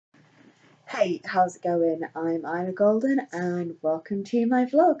Hey, how's it going? I'm IlaGolden and welcome to my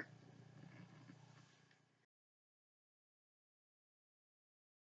vlog.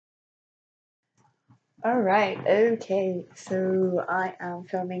 Alright, okay, so I am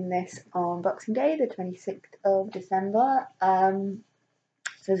filming this on Boxing Day, the 26th of December. So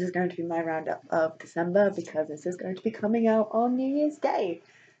this is going to be my roundup of December because this is going to be coming out on New Year's Day,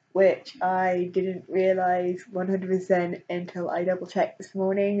 which I didn't realise 100% until I double checked this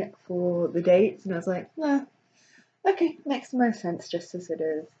morning for the dates, and I was like, nah, okay, makes the most sense just to sort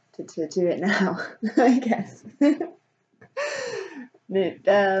of to do it now, I guess.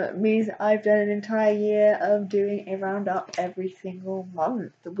 It means I've done an entire year of doing a roundup every single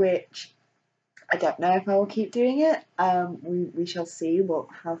month, which I don't know if I will keep doing it. We shall see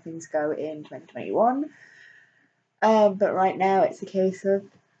how things go in 2021. But right now it's a case of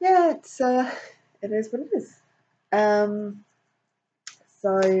it is what it is.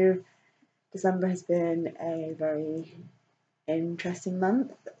 So December has been a very interesting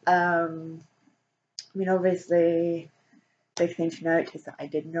month. I mean, obviously, big thing to note is that I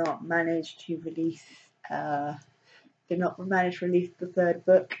did not manage to release the third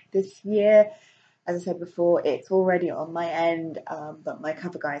book this year. As I said before, it's already on my end, but my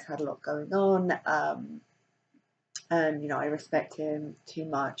cover guy's had a lot going on, and I respect him too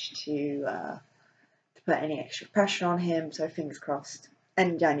much to put any extra pressure on him. So fingers crossed.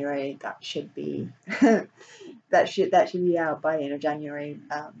 And January that should be that should be out by the end of January.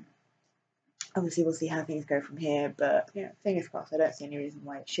 Obviously, we'll see how things go from here, but fingers crossed. I don't see any reason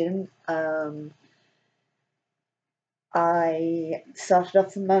why it shouldn't. I started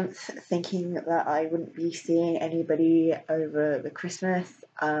off the month thinking that I wouldn't be seeing anybody over the Christmas,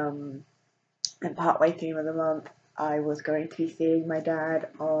 and partway through the month, I was going to be seeing my dad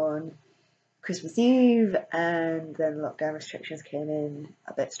on Christmas Eve, and then lockdown restrictions came in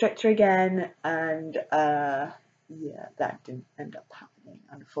a bit stricter again, and that didn't end up happening,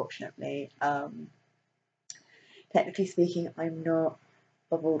 unfortunately. Technically speaking, I'm not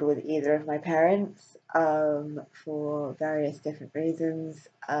bubbled with either of my parents, for various different reasons.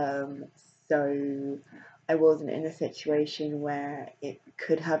 So I wasn't in a situation where it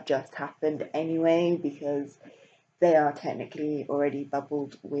could have just happened anyway, because they are technically already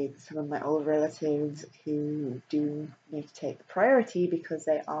bubbled with some of my old relatives who do need to take the priority because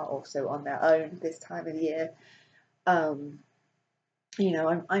they are also on their own this time of year. I'm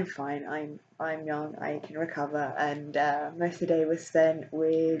fine. I'm young. I can recover, and most of the day was spent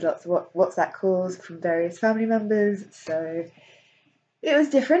with lots of WhatsApp calls from various family members. So it was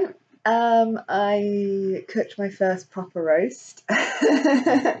different. I cooked my first proper roast.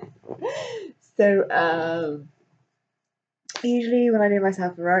 So usually when I do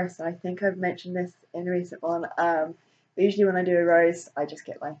myself a roast, I think I've mentioned this in a recent one. But usually when I do a roast, I just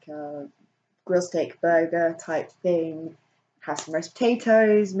get like a grill steak burger type thing. Have some roast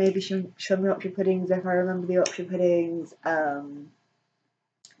potatoes, maybe some Yorkshire puddings if I remember the Yorkshire puddings.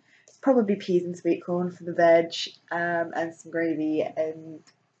 Probably peas and sweet corn for the veg, and some gravy, and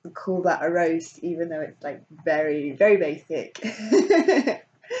call that a roast, even though it's like very, very basic.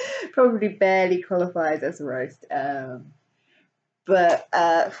 Probably barely qualifies as a roast. But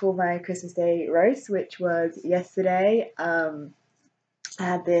for my Christmas Day roast, which was yesterday, I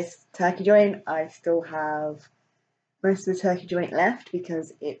had this turkey joint. I still have most of the turkey joint left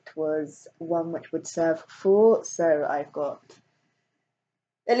because it was one which would serve 4, so I've got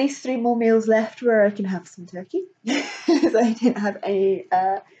at least 3 more meals left where I can have some turkey. So I didn't have any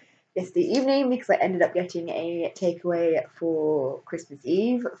yesterday evening because I ended up getting a takeaway for Christmas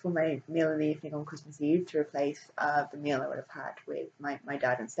Eve, for my meal in the evening on Christmas Eve, to replace the meal I would have had with my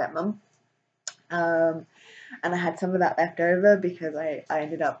dad and stepmom. And I had some of that left over because I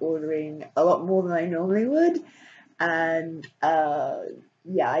ended up ordering a lot more than I normally would, and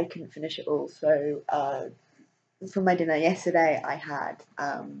I couldn't finish it all. So for my dinner yesterday, I had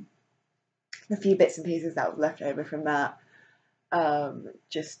a few bits and pieces that was left over from that,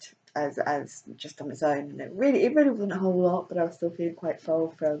 just as just on its own. And it really wasn't a whole lot, but I was still feeling quite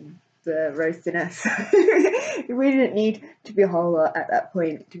full from the roast dinner, so it really didn't need to be a whole lot at that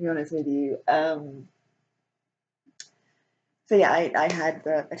point, to be honest with you. So yeah, I had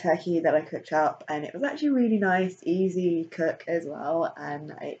a turkey that I cooked up, and it was actually really nice, easy cook as well,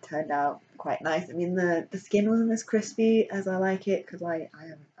 and it turned out quite nice. I mean, the skin wasn't as crispy as I like it, because I'm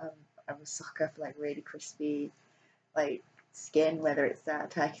a sucker for like really crispy like skin, whether it's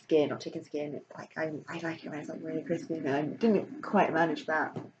turkey skin or chicken skin. Like I like it when it's like really crispy, and I didn't quite manage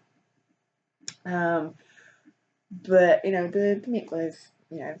that. But the meat was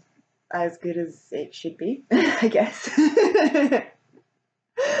as good as it should be, I guess.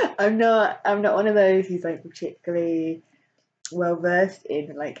 I'm not one of those who's like particularly well versed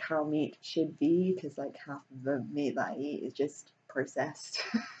in like how meat should be, because like half of the meat that I eat is just processed.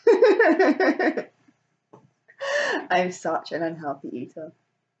 I'm such an unhealthy eater.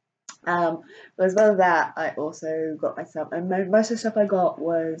 But as well as that, I also got myself, and most of the stuff I got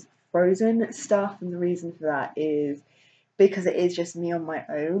was frozen stuff, and the reason for that is because it is just me on my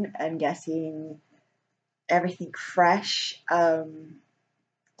own and getting everything fresh.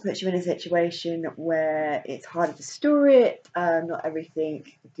 Puts you in a situation where it's harder to store it. Not everything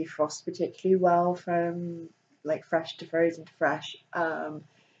defrosts particularly well from like fresh to frozen to fresh.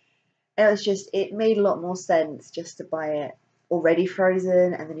 It made a lot more sense just to buy it already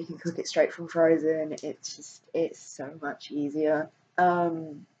frozen, and then you can cook it straight from frozen. It's so much easier.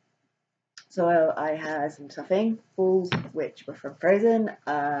 So I had some stuffing balls which were from frozen,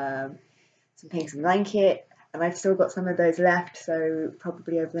 some pigs and blanket, and I've still got some of those left, so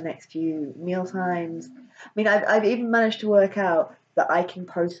probably over the next few meal times. I mean, I've even managed to work out that I can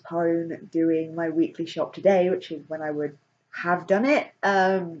postpone doing my weekly shop today, which is when I would have done it,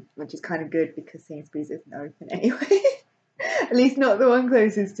 which is kind of good because Sainsbury's isn't open anyway. At least not the one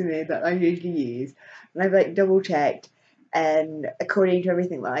closest to me that I usually use. And I've like double checked, and according to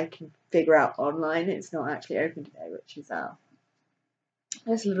everything that I can figure out online, it's not actually open today, which is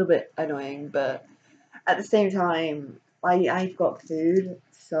it's a little bit annoying, but at the same time, I've got food,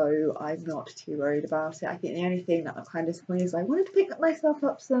 so I'm not too worried about it. I think the only thing that I'm kind of disappointed is I wanted to pick myself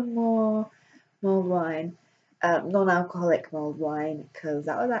up some more mulled wine, non-alcoholic mulled wine, because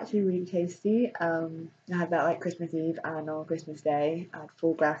that was actually really tasty. I had that like Christmas Eve and on Christmas Day. I had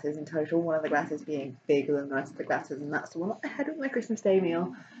 4 glasses in total, one of the glasses being bigger than the rest of the glasses, and that's the one that I had with my Christmas Day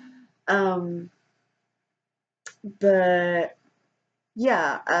meal. But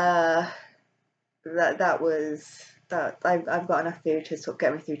yeah, that was that. I've got enough food to sort of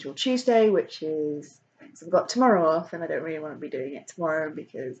get me through till Tuesday, which is, so I've got tomorrow off, and I don't really want to be doing it tomorrow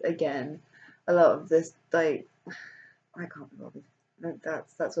because again, a lot of this like I can't be bothered.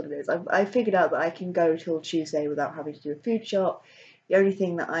 That's what it is. I figured out that I can go till Tuesday without having to do a food shop. The only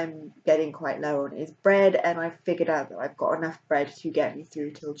thing that I'm getting quite low on is bread, and I figured out that I've got enough bread to get me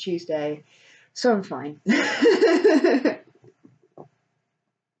through till Tuesday, so I'm fine.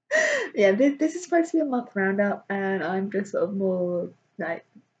 Yeah, this is supposed to be a month roundup, and I'm just sort of more like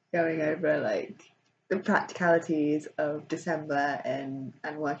going over like the practicalities of December and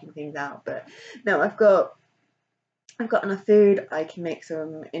working things out. But no, I've got enough food. I can make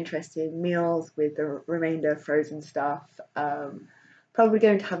some interesting meals with the remainder of frozen stuff. Probably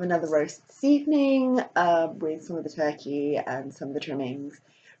going to have another roast this evening with some of the turkey and some of the trimmings.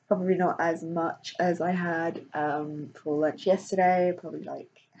 Probably not as much as I had for lunch yesterday. Probably like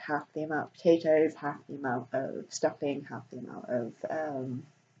half the amount of potatoes, half the amount of stuffing, half the amount of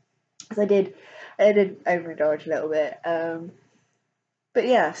because I did overindulge a little bit. But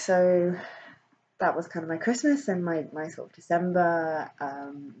yeah, so that was kind of my Christmas and my sort of December.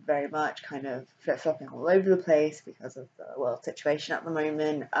 Very much kind of flip flopping all over the place because of the world situation at the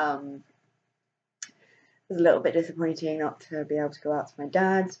moment. It was a little bit disappointing not to be able to go out to my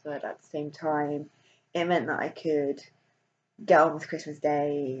dad's, but at the same time, it meant that I could get on with Christmas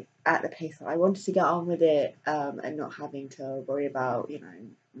Day at the pace that I wanted to get on with it, and not having to worry about,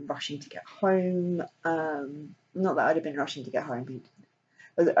 rushing to get home. Not that I'd have been rushing to get home.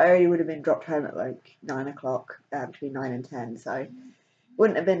 I already would have been dropped home at like 9 o'clock, between 9 and 10. So it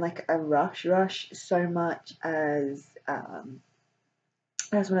wouldn't have been like a rush so much as one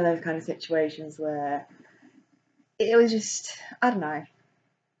of those kind of situations where it was just, I don't know.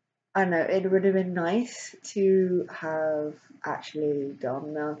 It would have been nice to have actually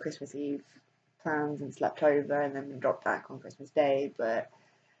done the Christmas Eve plans and slept over and then been dropped back on Christmas Day, but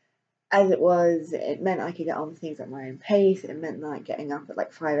as it was, it meant I could get on with things at my own pace. It meant like getting up at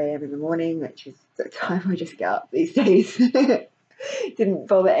like 5 a.m. in the morning, which is the time I just get up these days. Didn't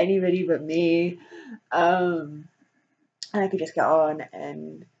bother anybody but me. And I could just get on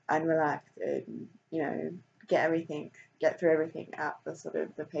and relax and, get through everything at the sort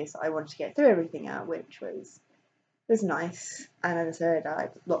of the pace that I wanted to get through everything at, which was nice. And as I said, I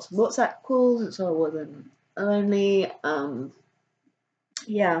had lots of WhatsApp calls, so I wasn't lonely.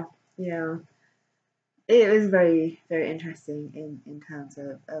 Yeah. It was very, very interesting in terms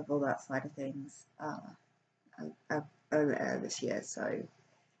of all that side of things this year. So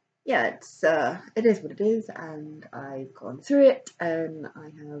yeah, it is what it is, and I've gone through it, and I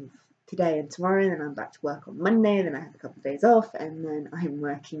have today and tomorrow, and then I'm back to work on Monday, and then I have a couple of days off, and then I'm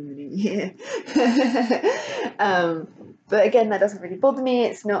working the new year. But again, that doesn't really bother me.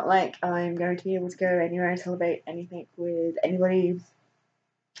 It's not like I'm going to be able to go anywhere and celebrate anything with anybody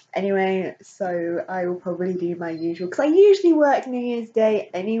Anyway, so I will probably do my usual, because I usually work New Year's Day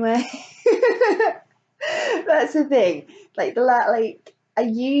anyway. That's the thing. Like I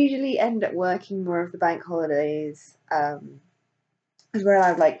usually end up working more of the bank holidays, as well. I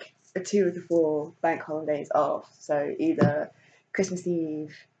have like 2 of the 4 bank holidays off. So either Christmas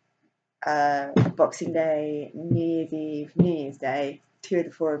Eve, Boxing Day, New Year's Eve, New Year's Day. 2 of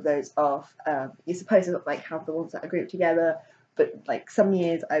the 4 of those off. You're supposed to like have the ones that are grouped together, but like some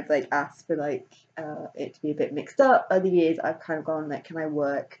years I've like asked for like it to be a bit mixed up. Other years I've kind of gone like, can I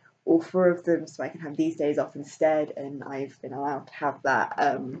work all 4 of them so I can have these days off instead? And I've been allowed to have that.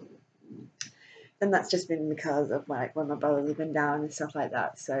 And that's just been because of like when my brothers have been down and stuff like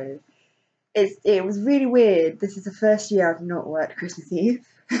that. So it was really weird. This is the first year I've not worked Christmas Eve.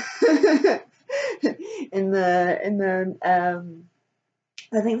 in the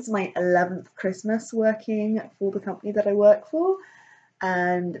I think it's my 11th Christmas working for the company that I work for,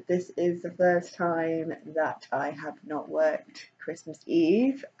 and this is the first time that I have not worked Christmas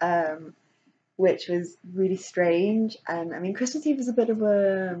Eve, which was really strange. And I mean, Christmas Eve is a bit of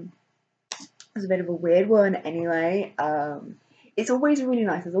a weird one anyway. It's always really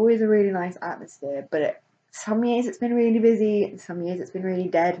nice. There's always a really nice atmosphere, but some years it's been really busy, and some years it's been really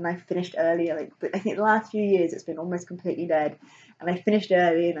dead. And I finished early. But I think the last few years it's been almost completely dead, and I finished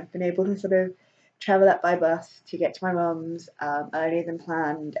early, and I've been able to sort of travel up by bus to get to my mum's earlier than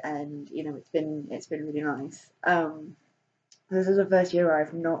planned, and it's been really nice. This is the first year where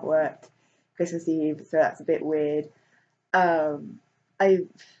I've not worked Christmas Eve, so that's a bit weird.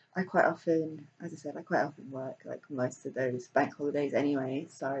 I quite often, as I said, I quite often work like most of those bank holidays anyway.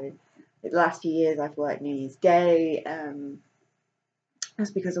 So the last few years I've worked New Year's Day.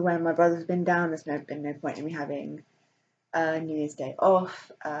 That's because of when my brother's been down. There's been no point in me having New Year's Day off.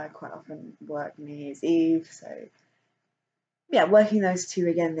 Quite often work New Year's Eve. So yeah, working those 2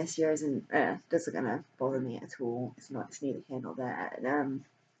 again this year doesn't gonna bother me at all. It's neither here nor there. And,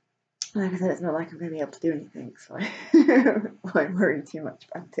 like I said, it's not like I'm going to be able to do anything, so I won't worry too much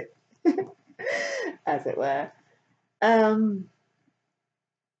about it, as it were.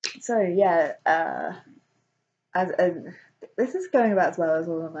 So yeah, as this is going about as well as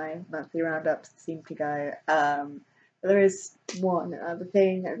all of my monthly roundups seem to go. But there is one other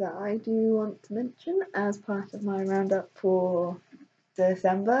thing that I do want to mention as part of my roundup for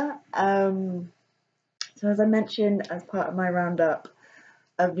December. So as I mentioned, as part of my roundup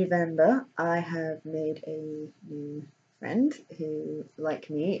of November, I have made a new friend who, like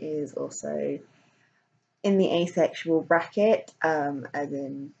me, is also in the asexual bracket, as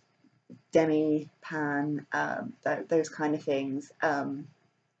in demi, pan, those kind of things.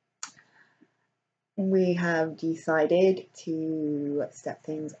 We have decided to step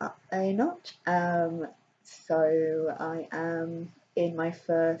things up a notch. So I am in my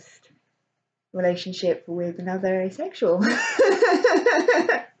first relationship with another asexual.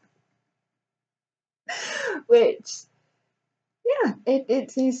 Which, yeah,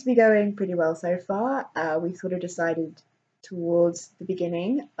 it seems to be going pretty well so far. We sort of decided towards the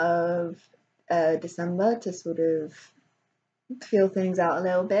beginning of December to sort of feel things out a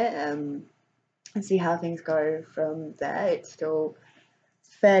little bit, and see how things go from there. It's still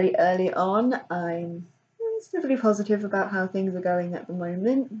fairly early on. I'm still positive about how things are going at the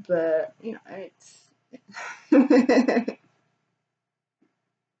moment, but it's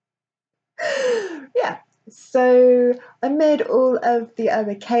yeah. So amid all of the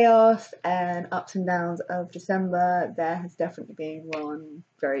other chaos and ups and downs of December, there has definitely been one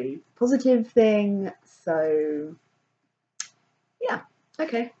very positive thing. So yeah,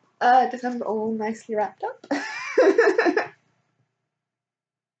 okay. December all nicely wrapped up.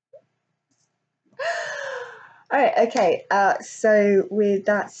 Alright, okay. So with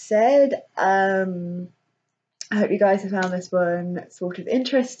that said, I hope you guys have found this one sort of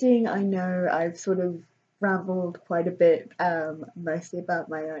interesting. I know I've sort of rambled quite a bit, mostly about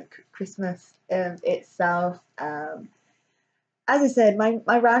my Christmas itself. As I said, my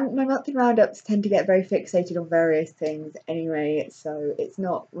monthly roundups tend to get very fixated on various things anyway, so it's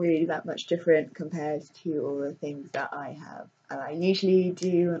not really that much different compared to all the things that I usually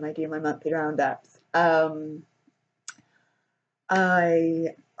do when I do my monthly roundups.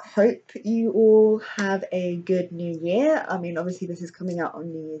 I hope you all have a good new year. I mean, obviously this is coming out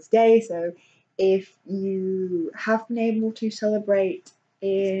on New Year's Day, so if you have been able to celebrate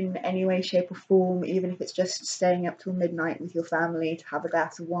in any way, shape or form, even if it's just staying up till midnight with your family to have a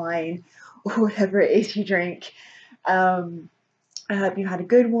glass of wine or whatever it is you drink, I hope you had a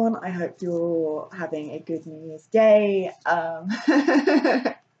good one. I hope you're having a good New Year's Day.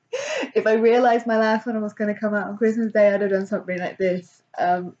 If I realised my last one was going to come out on Christmas Day, I'd have done something like this.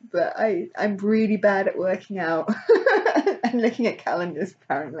 But I'm really bad at working out and looking at calendars,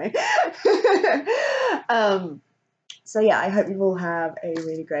 apparently. So yeah, I hope you all have a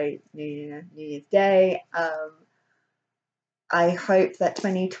really great New Year's Day. I hope that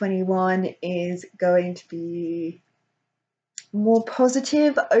 2021 is going to be more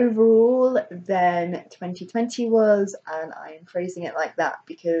positive overall than 2020 was, and I am phrasing it like that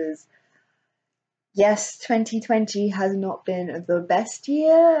because yes, 2020 has not been the best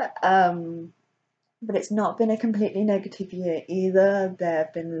year, but it's not been a completely negative year either. There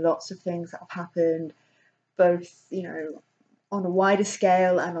have been lots of things that have happened, both, you know, on a wider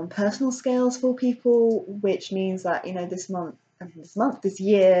scale and on personal scales for people, which means that, you know, this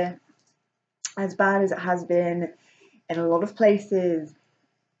year, as bad as it has been in a lot of places,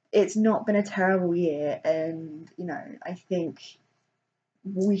 it's not been a terrible year. And, you know, I think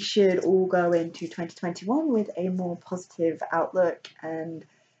we should all go into 2021 with a more positive outlook, and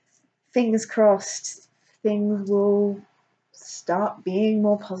fingers crossed things will start being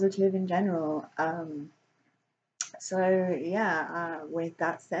more positive in general. So yeah, with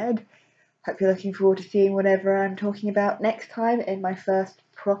that said, hope you're looking forward to seeing whatever I'm talking about next time in my first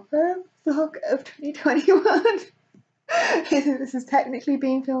proper vlog of 2021. This is technically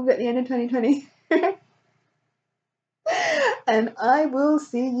being filmed at the end of 2020. And I will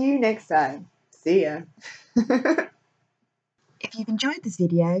see you next time. See ya. If you've enjoyed this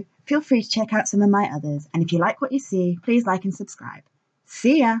video, feel free to check out some of my others, and if you like what you see, please like and subscribe.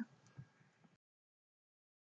 See ya!